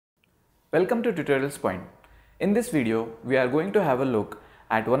Welcome to Tutorials Point. In this video, we are going to have a look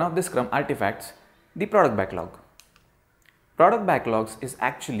at one of the Scrum artifacts, the product backlog. Product backlogs is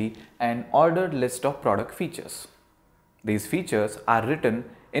actually an ordered list of product features. These features are written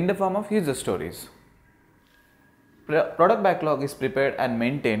in the form of user stories. Product backlog is prepared and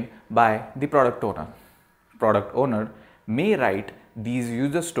maintained by the product owner. Product owner may write these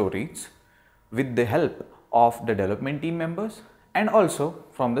user stories with the help of the development team members and also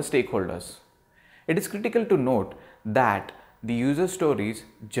from the stakeholders. It is critical to note that the user stories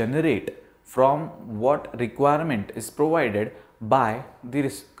generate from what requirement is provided by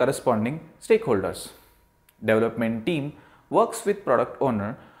the corresponding stakeholders. Development team works with product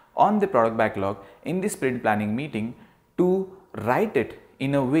owner on the product backlog in the sprint planning meeting to write it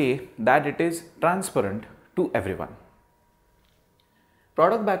in a way that it is transparent to everyone.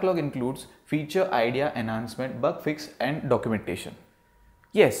 Product backlog includes feature, idea, enhancement, bug fix and documentation.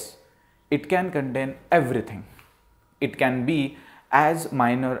 Yes, it can contain everything. It can be as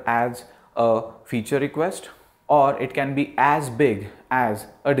minor as a feature request or it can be as big as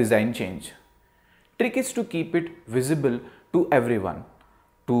a design change. Trick is to keep it visible to everyone,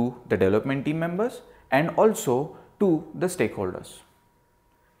 to the development team members and also to the stakeholders.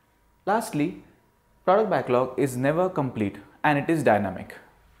 Lastly, product backlog is never complete and it is dynamic.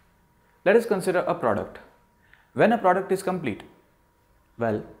 Let us consider a product. When a product is complete?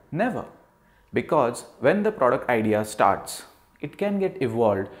 Well, never. Because when the product idea starts, it can get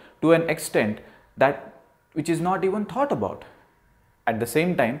evolved to an extent that which is not even thought about. At the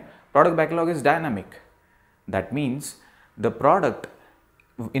same time, product backlog is dynamic. That means the product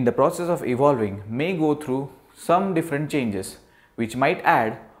in the process of evolving may go through some different changes which might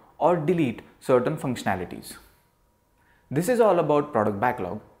add or delete certain functionalities. This is all about product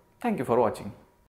backlog. Thank you for watching.